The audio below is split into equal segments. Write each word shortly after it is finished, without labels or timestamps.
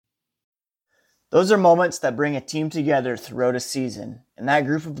Those are moments that bring a team together throughout a season, and that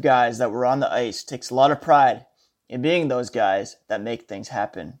group of guys that were on the ice takes a lot of pride in being those guys that make things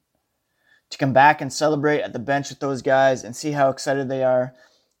happen. To come back and celebrate at the bench with those guys and see how excited they are,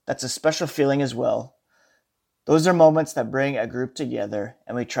 that's a special feeling as well. Those are moments that bring a group together,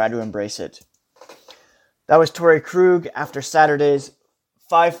 and we try to embrace it. That was Torey Krug after Saturday's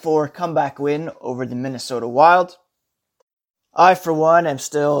 5-4 comeback win over the Minnesota Wild. I, for one, am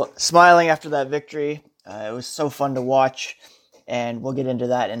still smiling after that victory. It was so fun to watch, and we'll get into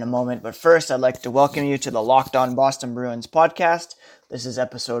that in a moment. But first, I'd like to welcome you to the Locked On Boston Bruins podcast. This is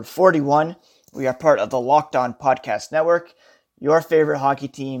episode 41. We are part of the Locked On Podcast Network, your favorite hockey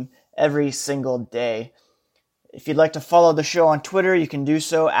team every single day. If you'd like to follow the show on Twitter, you can do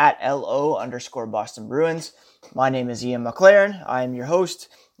so at LO_Boston Bruins. My name is Ian McLaren. I am your host,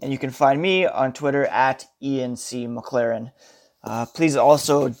 and you can find me on Twitter at Ian C. McLaren. Please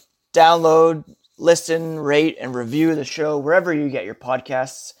also download, listen, rate, and review the show wherever you get your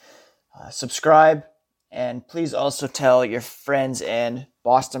podcasts. Subscribe, and please also tell your friends and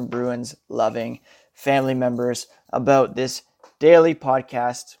Boston Bruins loving family members about this daily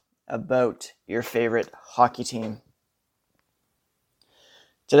podcast about your favorite hockey team.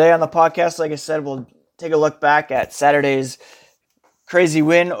 Today on the podcast, like I said, we'll take a look back at Saturday's crazy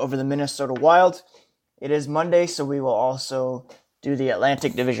win over the Minnesota Wild. It is Monday, so we will also do the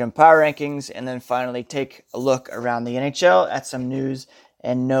Atlantic Division Power Rankings and then finally take a look around the NHL at some news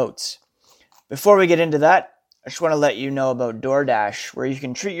and notes. Before we get into that, I just want to let you know about DoorDash, where you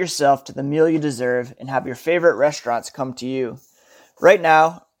can treat yourself to the meal you deserve and have your favorite restaurants come to you. Right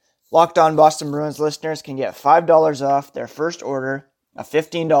now, Locked On Boston Bruins listeners can get $5 off their first order of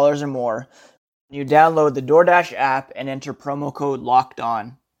 $15 or more when you download the DoorDash app and enter promo code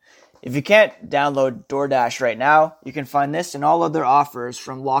LOCKEDON. If you can't download DoorDash right now, you can find this and all other offers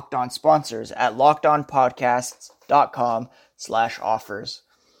from Locked On sponsors at lockedonpodcasts.com/offers.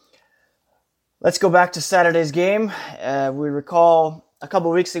 Let's go back to Saturday's game. We recall a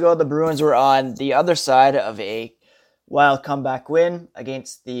couple weeks ago, the Bruins were on the other side of a Wild comeback win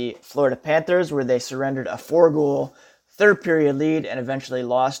against the Florida Panthers, where they surrendered a 4-goal third-period lead and eventually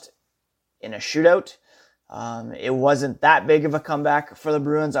lost in a shootout. It wasn't that big of a comeback for the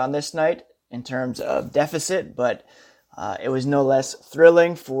Bruins on this night in terms of deficit, but it was no less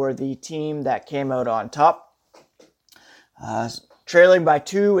thrilling for the team that came out on top. Trailing by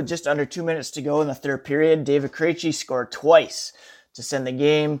 2 with just under 2 minutes to go in the third period, David Krejci scored twice to send the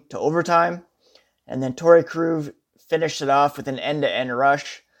game to overtime, and then Torey Krug finished it off with an end-to-end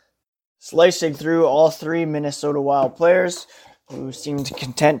rush, slicing through all three Minnesota Wild players who seemed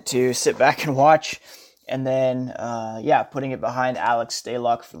content to sit back and watch, and then, putting it behind Alex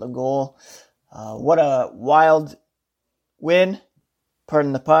Stalock for the goal. What a Wild win.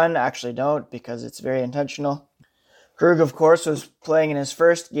 Pardon the pun. Actually don't, because it's very intentional. Krug, of course, was playing in his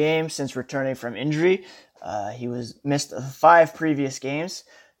first game since returning from injury. He was missed 5 previous games.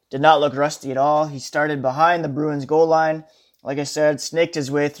 Did not look rusty at all. He started behind the Bruins goal line. Like I said, snaked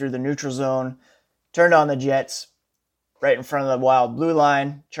his way through the neutral zone, turned on the Jets right in front of the Wild blue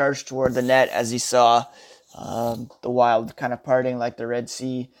line, charged toward the net as he saw the Wild kind of parting like the Red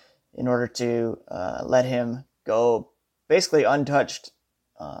Sea in order to let him go basically untouched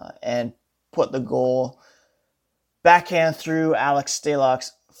and put the goal backhand through Alex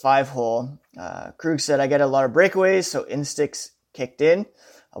Stalock's 5-hole. Krug said, "I get a lot of breakaways, so instincts kicked in.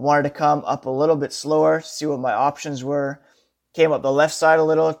 I wanted to come up a little bit slower, see what my options were. Came up the left side a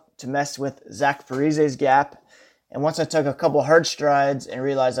little to mess with Zach Parise's gap. And once I took a couple hard strides and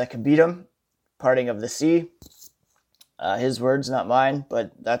realized I could beat him, parting of the sea." His words, not mine,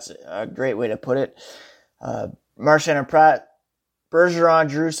 but that's a great way to put it. Marchand and Pratt, Bergeron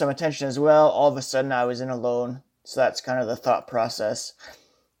drew some attention as well. All of a sudden I was in alone. So that's kind of the thought process.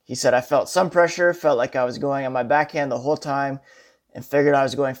 He said, "I felt some pressure, felt like I was going on my backhand the whole time, and figured I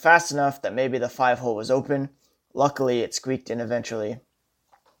was going fast enough that maybe the 5-hole was open. Luckily, it squeaked in eventually."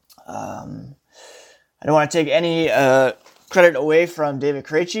 I don't want to take any credit away from David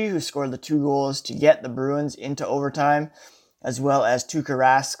Krejci, who scored the 2 goals to get the Bruins into overtime, as well as Tuukka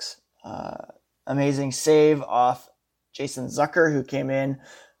Rask's amazing save off Jason Zucker, who came in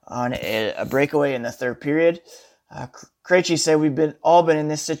on a breakaway in the third period. Krejci said, "We've all been in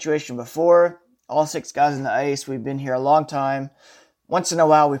this situation before. All 6 guys on the ice. We've been here a long time. Once in a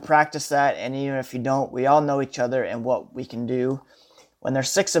while, we practice that, and even if you don't, we all know each other and what we can do. When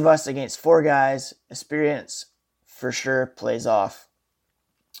there's 6 of us against 4 guys, experience for sure plays off."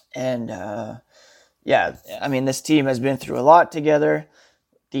 And, this team has been through a lot together.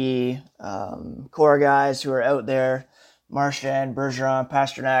 The core guys who are out there, Marchand, Bergeron,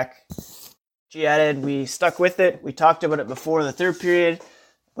 Pasternak, She added, "We stuck with it. We talked about it before the third period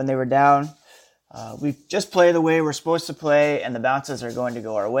when they were down. We just play the way we're supposed to play, and the bounces are going to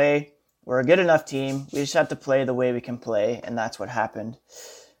go our way. We're a good enough team. We just have to play the way we can play, and that's what happened."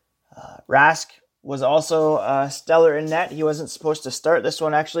 Rask was also stellar in net. He wasn't supposed to start this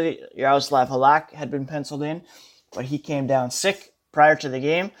one, actually. Yaroslav Halak had been penciled in, but he came down sick prior to the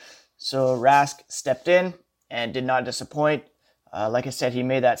game. So Rask stepped in and did not disappoint. Like I said, he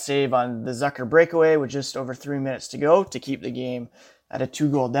made that save on the Zucker breakaway with just over 3 minutes to go to keep the game at a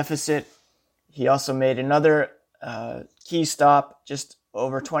 2-goal deficit. He also made another key stop just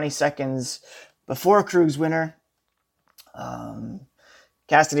over 20 seconds before Krug's winner.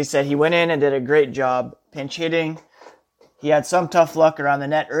 Cassidy said he went in and did a great job pinch hitting. He had some tough luck around the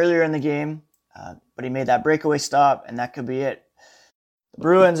net earlier in the game, but he made that breakaway stop, and that could be it. The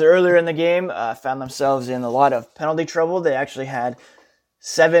Bruins earlier in the game found themselves in a lot of penalty trouble. They actually had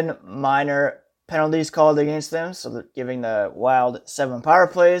 7 minor penalties called against them, so they're giving the Wild 7 power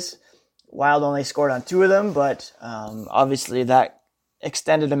plays. Wild only scored on 2 of them, but obviously that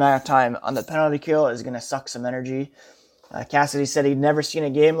extended amount of time on the penalty kill is going to suck some energy. Cassidy said he'd never seen a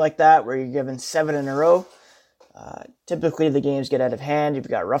game like that where you're given 7 in a row. Typically, the games get out of hand. You've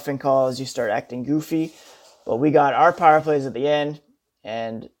got roughing calls. You start acting goofy. But we got our power plays at the end,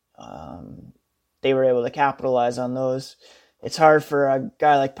 and they were able to capitalize on those. It's hard for a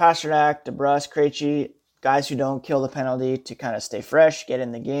guy like Pastrnak, DeBrusk, Krejci, guys who don't kill the penalty, to kind of stay fresh, get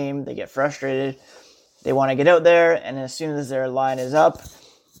in the game. They get frustrated. They want to get out there, and as soon as their line is up,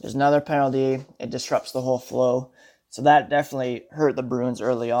 there's another penalty. It disrupts the whole flow. So that definitely hurt the Bruins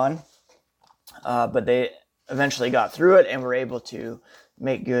early on. But they eventually got through it and were able to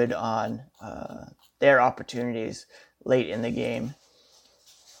make good on their opportunities late in the game.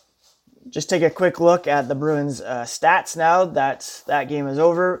 Just take a quick look at the Bruins' stats now that game is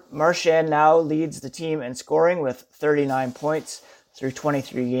over. Marchand now leads the team in scoring with 39 points through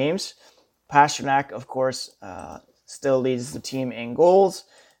 23 games. Pastrnak, of course, still leads the team in goals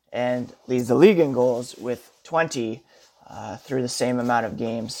and leads the league in goals with 20 through the same amount of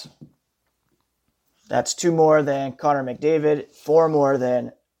games. That's 2 more than Connor McDavid, 4 more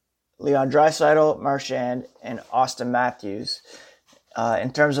than Leon Draisaitl, Marchand, and Austin Matthews.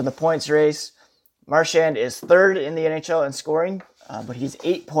 In terms of the points race, Marchand is 3rd in the NHL in scoring, but he's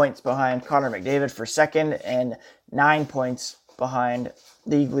 8 points behind Connor McDavid for 2nd and 9 points behind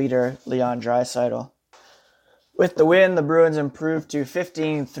league leader Leon Draisaitl. With the win, the Bruins improved to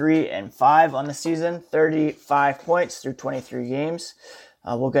 15-3-5 on the season, 35 points through 23 games.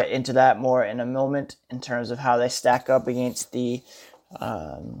 We'll get into that more in a moment in terms of how they stack up against the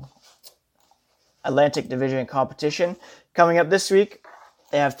Atlantic Division competition. Coming up this week,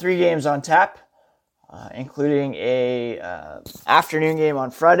 they have 3 games on tap, including a afternoon game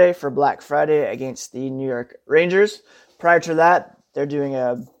on Friday for Black Friday against the New York Rangers. Prior to that, they're doing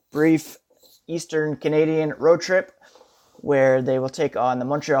a brief Eastern Canadian road trip where they will take on the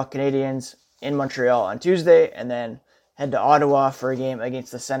Montreal Canadiens in Montreal on Tuesday and then head to Ottawa for a game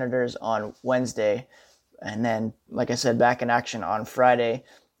against the Senators on Wednesday. And then, like I said, back in action on Friday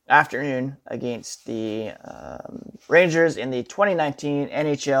afternoon against the Rangers in the 2019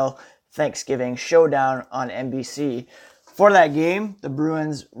 NHL Thanksgiving Showdown on NBC. For that game, the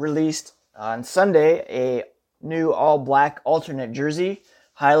Bruins released on Sunday a new all-black alternate jersey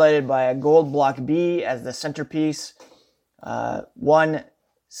highlighted by a gold block B as the centerpiece, 1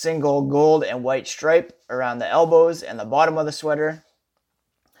 single gold and white stripe around the elbows and the bottom of the sweater,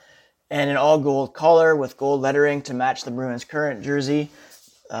 and an all-gold collar with gold lettering to match the Bruins' current jersey.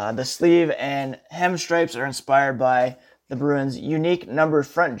 The sleeve and hem stripes are inspired by the Bruins' unique numbered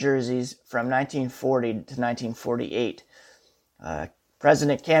front jerseys from 1940 to 1948.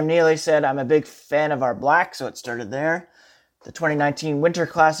 President Cam Neely said, "I'm a big fan of our black," so it started there. The 2019 Winter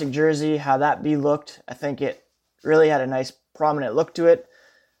Classic jersey, how that B looked, I think it really had a nice prominent look to it.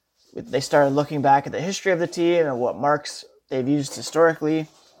 They started looking back at the history of the team and what marks they've used historically,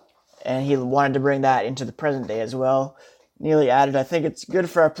 and he wanted to bring that into the present day as well. Neely added, "I think it's good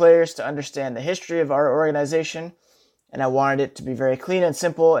for our players to understand the history of our organization, and I wanted it to be very clean and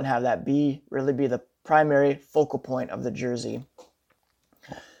simple and have that B really be the primary focal point of the jersey."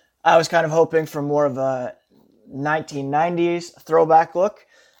 I was kind of hoping for more of a 1990s throwback look.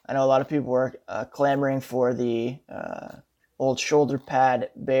 I know a lot of people were clamoring for the old shoulder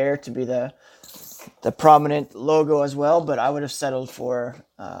pad bear to be the prominent logo as well, but I would have settled for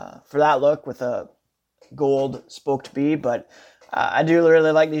that look with a gold spoked B. But I do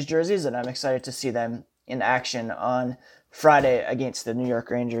really like these jerseys, and I'm excited to see them in action on Friday against the New York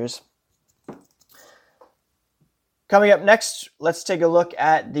Rangers. Coming up next, let's take a look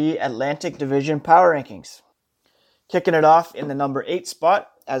at the Atlantic Division power rankings. Kicking it off in the number 8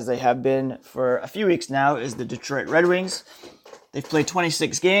 spot, as they have been for a few weeks now, is the Detroit Red Wings. They've played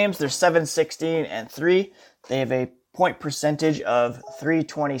 26 games. They're 7-16-3. They have a point percentage of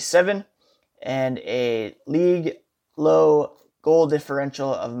 .327 and a league low goal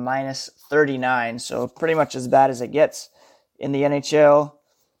differential of -39. So pretty much as bad as it gets in the NHL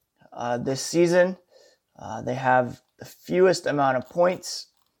this season. They have the fewest amount of points.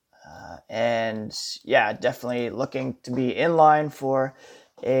 And yeah, definitely looking to be in line for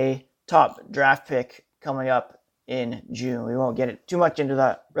a top draft pick coming up in June. We won't get too much into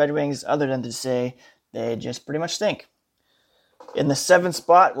the Red Wings other than to say they just pretty much stink. In the 7th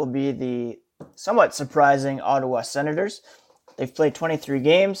spot will be the somewhat surprising Ottawa Senators. They've played 23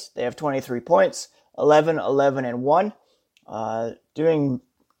 games. They have 23 points, 11-11-1. Doing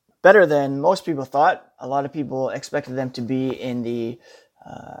better than most people thought. A lot of people expected them to be in the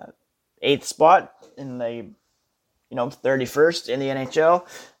 8th spot, in the 31st in the NHL,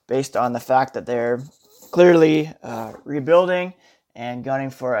 based on the fact that they're clearly rebuilding and gunning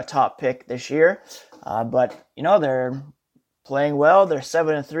for a top pick this year. But they're playing well. They're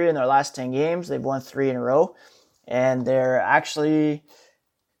 7-3 in their last 10 games. They've won 3 in a row, and they're actually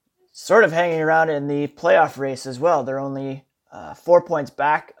sort of hanging around in the playoff race as well. They're only 4 points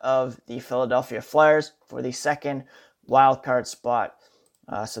back of the Philadelphia Flyers for the second wild card spot.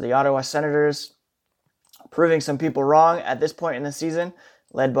 So the Ottawa Senators proving some people wrong at this point in the season,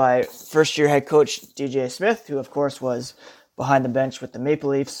 led by first-year head coach DJ Smith, who of course was behind the bench with the Maple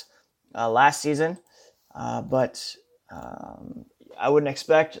Leafs last season. But I wouldn't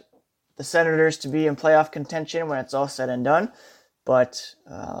expect the Senators to be in playoff contention when it's all said and done, but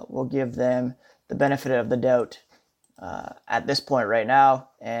we'll give them the benefit of the doubt at this point right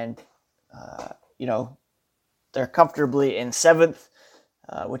now. And, they're comfortably in 7th,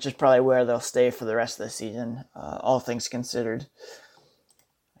 which is probably where they'll stay for the rest of the season, all things considered.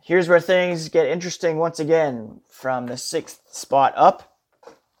 Here's where things get interesting once again from the 6th spot up.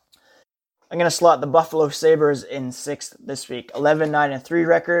 I'm going to slot the Buffalo Sabres in 6th this week. 11-9-3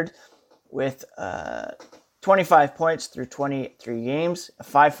 record with 25 points through 23 games, a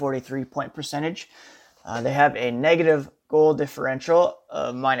 .543 point percentage. They have a negative goal differential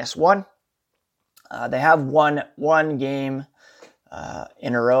of -1. They have won one game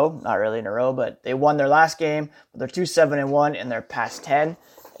in a row, not really in a row, but they won their last game. But they're 2-7-1 in their past 10,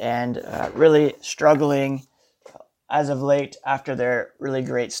 and really struggling as of late after their really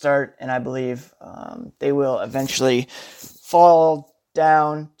great start. And I believe they will eventually fall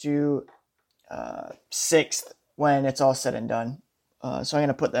down to 6th when it's all said and done. So I'm going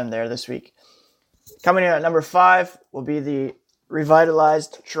to put them there this week. Coming in at number 5 will be the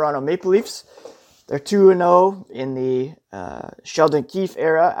revitalized Toronto Maple Leafs. They're 2-0 in the Sheldon Keefe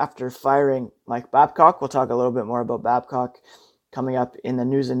era after firing Mike Babcock. We'll talk a little bit more about Babcock coming up in the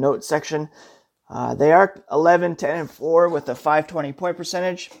news and notes section. They are 11-10-4 with a .520 point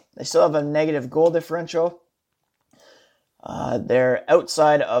percentage. They still have a negative goal differential. They're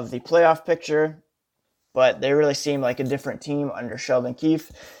outside of the playoff picture, but they really seem like a different team under Sheldon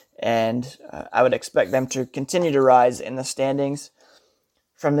Keefe, and I would expect them to continue to rise in the standings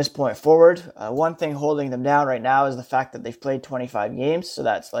from this point forward. One thing holding them down right now is the fact that they've played 25 games, so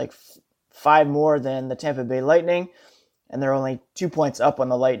that's like 5 more than the Tampa Bay Lightning, and they're only 2 points up on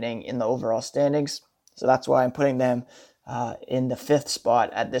the Lightning in the overall standings. So that's why I'm putting them in the 5th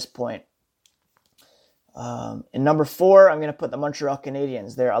spot at this point. In number 4, I'm going to put the Montreal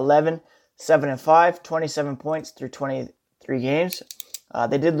Canadiens. They're 11-7-5, 27 points through 23 games.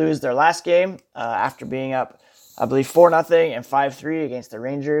 They did lose their last game after being up, I believe, 4-0 and 5-3 against the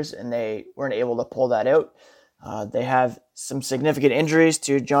Rangers, and they weren't able to pull that out. They have some significant injuries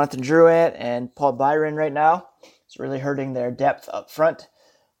to Jonathan Drouin and Paul Byron right now. It's really hurting their depth up front.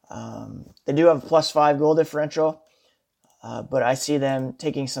 They do have a +5 goal differential, but I see them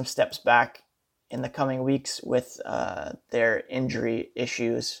taking some steps back in the coming weeks with their injury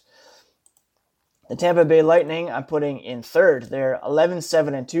issues. The Tampa Bay Lightning I'm putting in 3rd. They're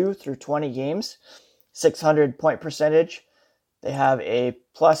 11-7-2 through 20 games, 600 point percentage. They have a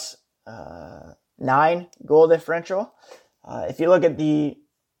 +9 goal differential. If you look at the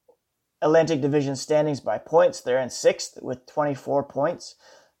Atlantic Division standings by points, they're in 6th with 24 points.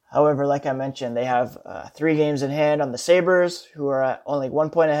 However, like I mentioned, they have 3 games in hand on the Sabres, who are at only 1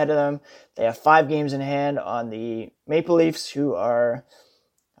 point ahead of them. They have 5 games in hand on the Maple Leafs, who are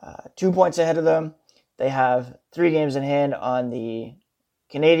 2 points ahead of them. They have 3 games in hand on the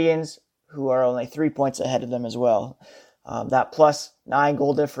Canadiens, who are only 3 points ahead of them as well. That +9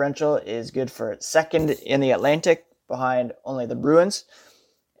 goal differential is good for 2nd in the Atlantic behind only the Bruins.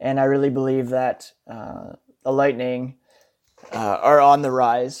 And I really believe that the Lightning are on the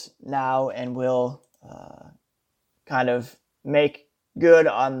rise now and will kind of make good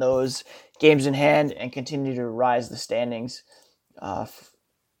on those games in hand and continue to rise the standings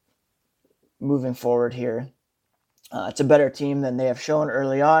moving forward here. It's a better team than they have shown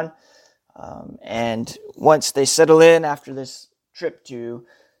early on. And once they settle in after this trip to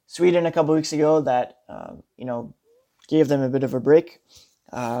Sweden a couple weeks ago that, gave them a bit of a break,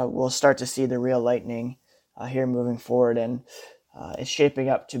 we'll start to see the real Lightning here moving forward. And it's shaping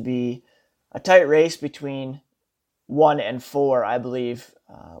up to be a tight race between 1 and 4, I believe,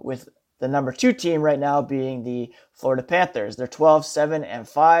 with the number 2 team right now being the Florida Panthers. They're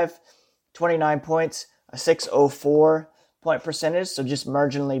 12-7-5, 29 points, a .604 point percentage, so just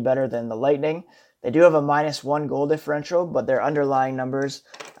marginally better than the Lightning. They do have a -1 goal differential, but their underlying numbers,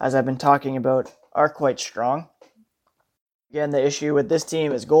 as I've been talking about, are quite strong. Again, the issue with this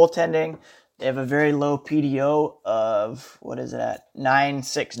team is goaltending. They have a very low PDO of,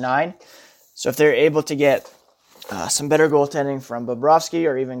 9.69. So if they're able to get some better goaltending from Bobrovsky,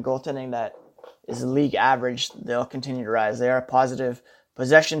 or even goaltending that is league average, they'll continue to rise. They are a positive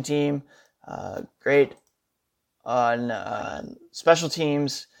possession team, great on special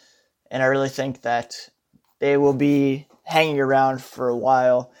teams, and I really think that they will be hanging around for a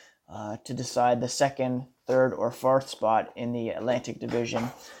while to decide the 2nd, 3rd, or 4th spot in the Atlantic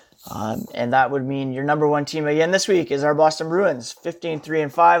Division. And that would mean your number 1 team again this week is our Boston Bruins,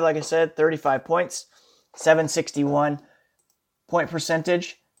 15-3-5, like I said, 35 points, .761 point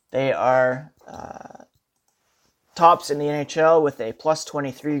percentage. They are tops in the NHL with a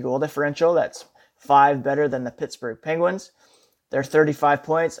 +23 goal differential. That's 5 better than the Pittsburgh Penguins. Their 35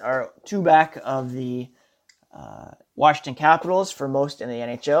 points are 2 back of the Washington Capitals for most in the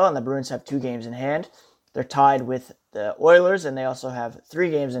NHL, and the Bruins have 2 games in hand. They're tied with the Oilers, and they also have 3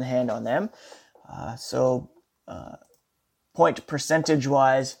 games in hand on them. So point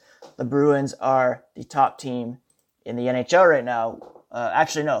percentage-wise, the Bruins are the top team in the NHL right now.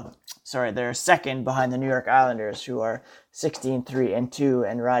 They're second behind the New York Islanders, who are 16-3-2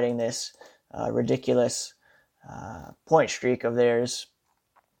 and riding this ridiculous point streak of theirs.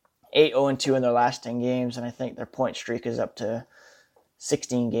 8-0-2 in their last 10 games, and I think their point streak is up to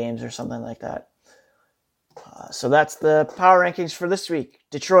 16 games or something like that. So that's the power rankings for this week.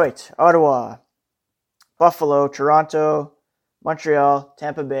 Detroit, Ottawa, Buffalo, Toronto, Montreal,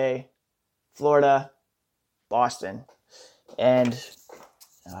 Tampa Bay, Florida, Boston. And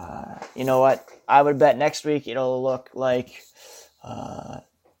you know what? I would bet next week it'll look like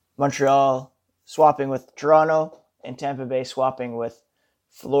Montreal swapping with Toronto and Tampa Bay swapping with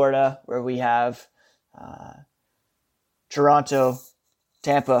Florida, where we have Toronto,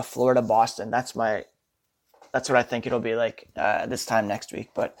 Tampa, Florida, Boston. That's what I think it'll be like this time next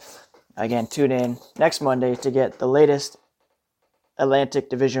week. But again, tune in next Monday to get the latest Atlantic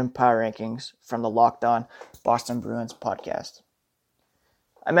Division power rankings from the Locked On Boston Bruins podcast.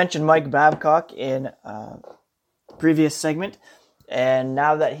 I mentioned Mike Babcock in the previous segment, and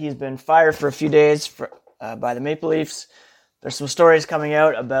now that he's been fired for a few days by the Maple Leafs, there's some stories coming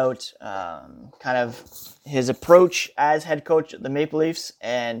out about kind of his approach as head coach of the Maple Leafs,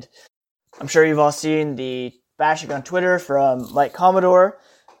 and I'm sure you've all seen the bashing on Twitter from Mike Commodore,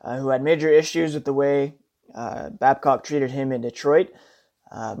 who had major issues with the way Babcock treated him in Detroit.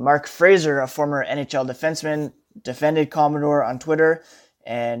 Mark Fraser, a former NHL defenseman, defended Commodore on Twitter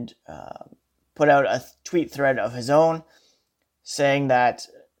and put out a tweet thread of his own saying that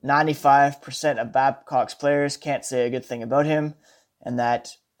 95% of Babcock's players can't say a good thing about him, and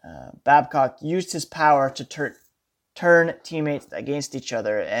that Babcock used his power to turn teammates against each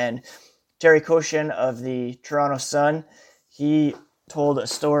other. And Terry Koshin of the Toronto Sun, he told a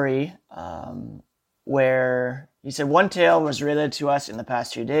story where he said, one tale was related to us in the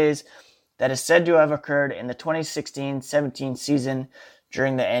past few days that is said to have occurred in the 2016-17 season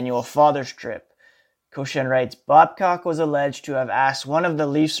during the annual Father's Trip. Koshin writes, Babcock was alleged to have asked one of the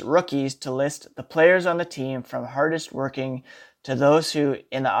Leafs rookies to list the players on the team from hardest working to those who,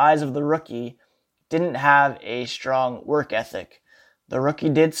 in the eyes of the rookie, didn't have a strong work ethic. The rookie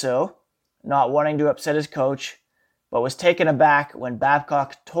did so, not wanting to upset his coach, but was taken aback when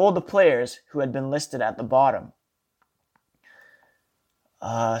Babcock told the players who had been listed at the bottom.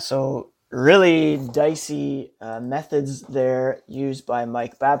 So really dicey methods there used by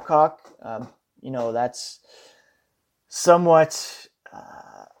Mike Babcock. That's somewhat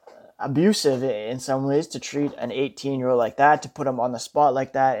abusive in some ways to treat an 18-year-old like that, to put him on the spot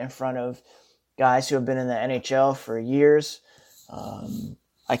like that in front of guys who have been in the NHL for years.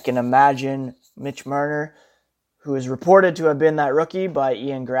 I can imagine Mitch Marner, who is reported to have been that rookie by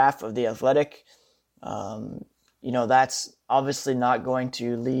Ian Graff of The Athletic. That's obviously not going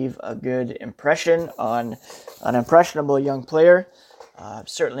to leave a good impression on an impressionable young player.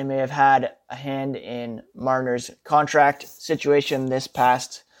 Certainly may have had a hand in Marner's contract situation this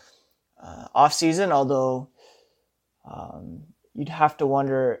past offseason, although you'd have to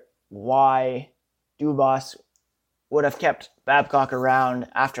wonder why Dubas would have kept Babcock around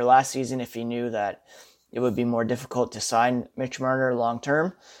after last season if he knew that it would be more difficult to sign Mitch Marner long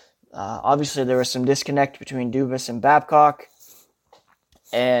term. Obviously, there was some disconnect between Dubas and Babcock,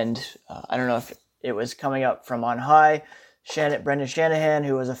 and I don't know if it was coming up from on high. Brendan Shanahan,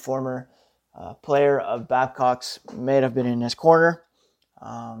 who was a former player of Babcock's, may have been in his corner,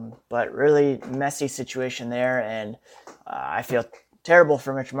 but really messy situation there, and I feel terrible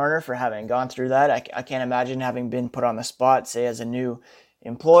for Mitch Marner for having gone through that. I can't imagine having been put on the spot, say as a new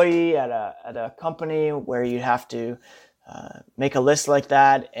employee at a company where you have to make a list like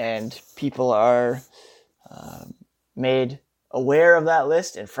that, and people are made aware of that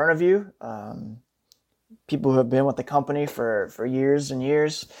list in front of you. People who have been with the company for years and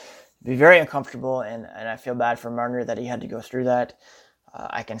years be very uncomfortable, and I feel bad for Marner that he had to go through that.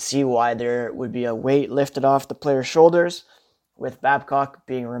 I can see why there would be a weight lifted off the player's shoulders with Babcock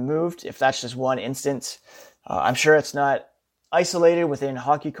being removed, if that's just one instance. I'm sure it's not isolated within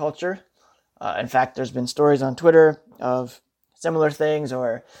hockey culture. In fact, there's been stories on Twitter of similar things,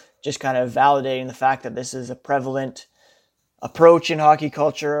 or just kind of validating the fact that this is a prevalent approach in hockey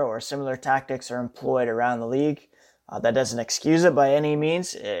culture, or similar tactics are employed around the league. That doesn't excuse it by any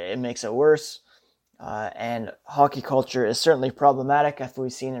means. It makes it worse. And hockey culture is certainly problematic, as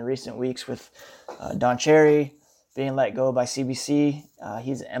we've seen in recent weeks with Don Cherry being let go by CBC.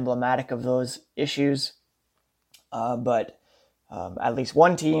 He's emblematic of those issues. But at least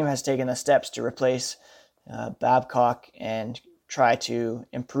one team has taken the steps to replace Babcock and try to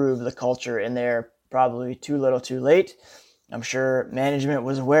improve the culture in there, probably too little too late. I'm sure management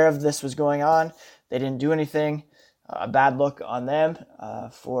was aware of this was going on. They didn't do anything. A bad look on them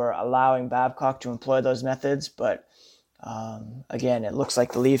for allowing Babcock to employ those methods. But again, it looks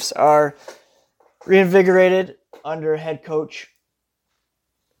like the Leafs are reinvigorated under head coach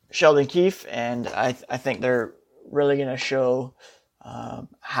Sheldon Keefe, and I think they're really going to show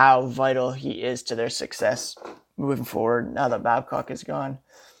how vital he is to their success moving forward now that Babcock is gone.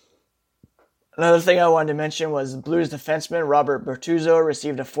 Another thing I wanted to mention was Blues defenseman Robert Bortuzzo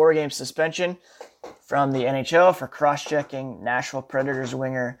received a 4-game suspension from the NHL for cross-checking Nashville Predators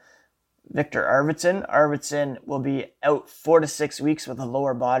winger Victor Arvidsson. Arvidsson will be out 4 to 6 weeks with a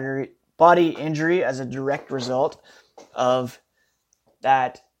lower body injury as a direct result of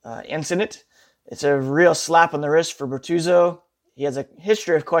that incident. It's a real slap on the wrist for Bortuzzo. He has a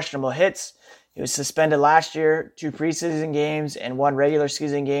history of questionable hits. He was suspended last year, 2 preseason games and 1 regular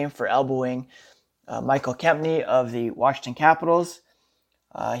season game for elbowing Michael Kempny of the Washington Capitals.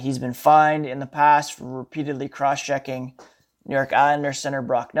 He's been fined in the past for repeatedly cross-checking New York Islanders center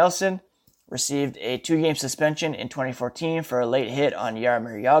Brock Nelson. Received a 2-game suspension in 2014 for a late hit on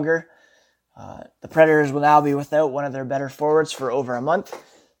Jaromir Jagr. The Predators will now be without one of their better forwards for over a month,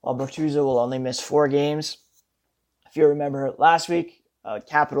 while Bortuzzo will only miss 4 games. If you remember last week,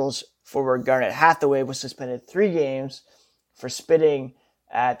 Capitals forward Garnet Hathaway was suspended 3 games for spitting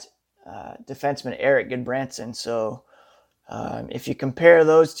at defenseman Eric Goodbranson. So if you compare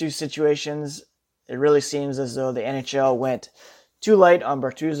those two situations, it really seems as though the NHL went too light on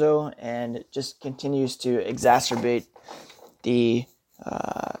Bortuzzo and just continues to exacerbate the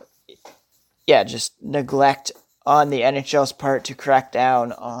just neglect on the NHL's part to crack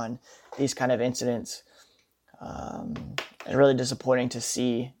down on these kind of incidents. And really disappointing to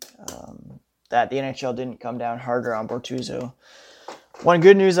see that the NHL didn't come down harder on Bortuzzo. One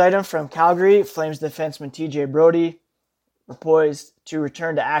good news item from Calgary: Flames defenseman TJ Brodie poised to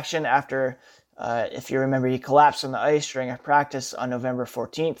return to action after, if you remember, he collapsed on the ice during a practice on November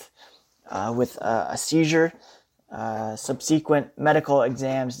 14th with a seizure. Subsequent medical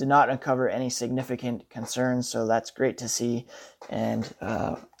exams did not uncover any significant concerns, so that's great to see, and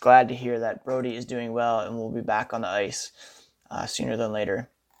glad to hear that Brodie is doing well and will be back on the ice sooner than later.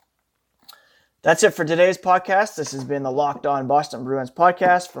 That's it for today's podcast. This has been the Locked On Boston Bruins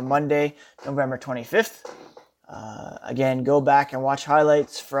podcast for Monday, November 25th. Again, go back and watch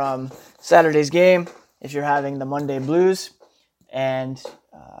highlights from Saturday's game if you're having the Monday Blues, and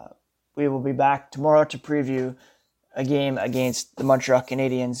we will be back tomorrow to preview a game against the Montreal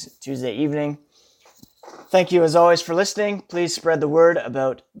Canadiens Tuesday evening. Thank you as always for listening. Please spread the word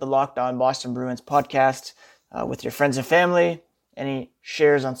about the Locked On Boston Bruins podcast with your friends and family. Any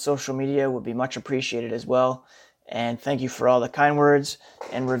shares on social media would be much appreciated as well. And thank you for all the kind words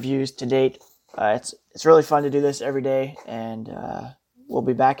and reviews to date. It's really fun to do this every day, and we'll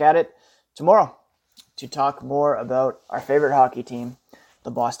be back at it tomorrow to talk more about our favorite hockey team,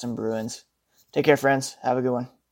 the Boston Bruins. Take care, friends. Have a good one.